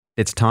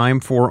It's time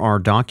for our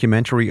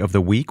documentary of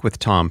the week with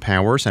Tom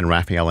Powers and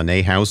Raffaella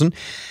Nehausen.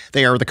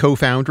 They are the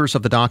co-founders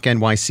of the Doc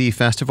NYC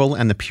Festival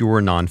and the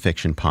Pure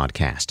Nonfiction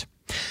podcast.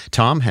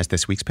 Tom has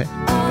this week's pick.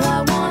 All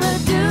I wanna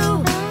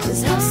do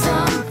is have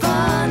some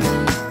fun.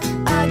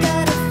 I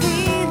got a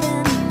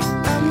feeling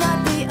I'm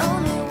not the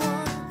only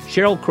one.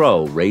 Sheryl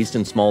Crow, raised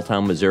in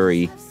small-town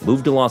Missouri,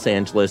 moved to Los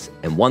Angeles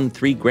and won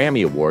 3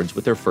 Grammy Awards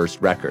with her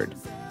first record.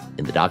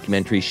 In the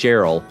documentary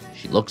Sheryl,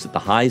 she looks at the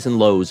highs and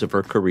lows of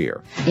her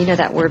career. You know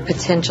that word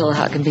potential,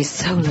 how it can be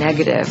so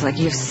negative. Like,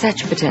 you have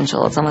such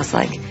potential. It's almost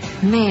like,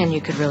 man,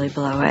 you could really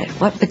blow it.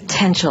 What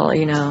potential,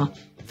 you know?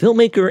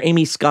 Filmmaker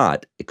Amy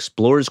Scott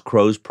explores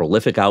Crow's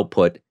prolific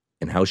output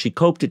and how she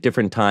coped at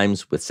different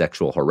times with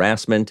sexual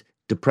harassment,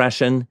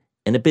 depression,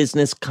 and a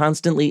business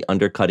constantly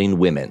undercutting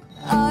women.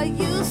 Are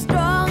you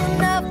strong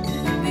enough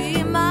to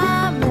be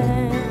my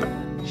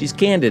man? She's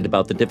candid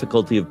about the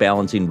difficulty of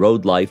balancing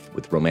road life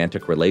with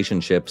romantic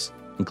relationships,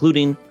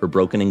 including her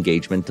broken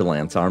engagement to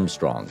Lance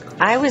Armstrong.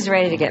 I was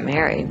ready to get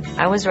married.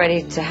 I was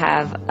ready to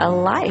have a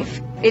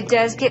life. It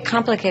does get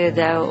complicated,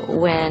 though,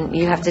 when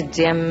you have to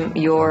dim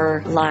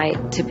your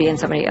light to be in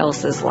somebody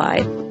else's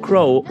light.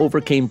 Crow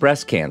overcame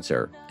breast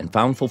cancer and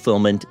found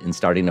fulfillment in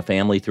starting a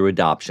family through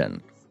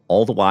adoption,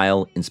 all the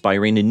while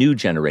inspiring a new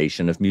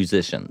generation of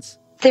musicians.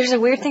 There's a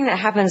weird thing that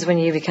happens when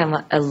you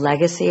become a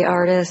legacy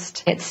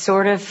artist. It's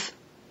sort of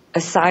a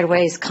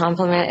sideways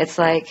compliment. It's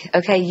like,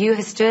 okay, you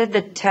have stood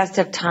the test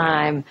of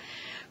time,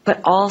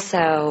 but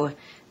also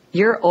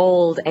you're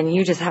old and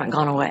you just haven't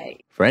gone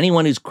away. For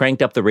anyone who's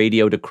cranked up the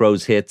radio to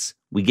Crow's hits,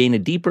 we gain a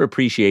deeper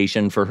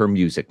appreciation for her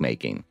music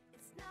making.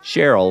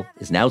 Sheryl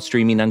is now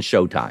streaming on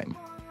Showtime.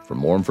 For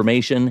more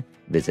information,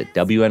 visit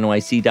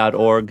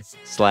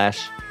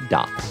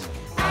wnyc.org/docs.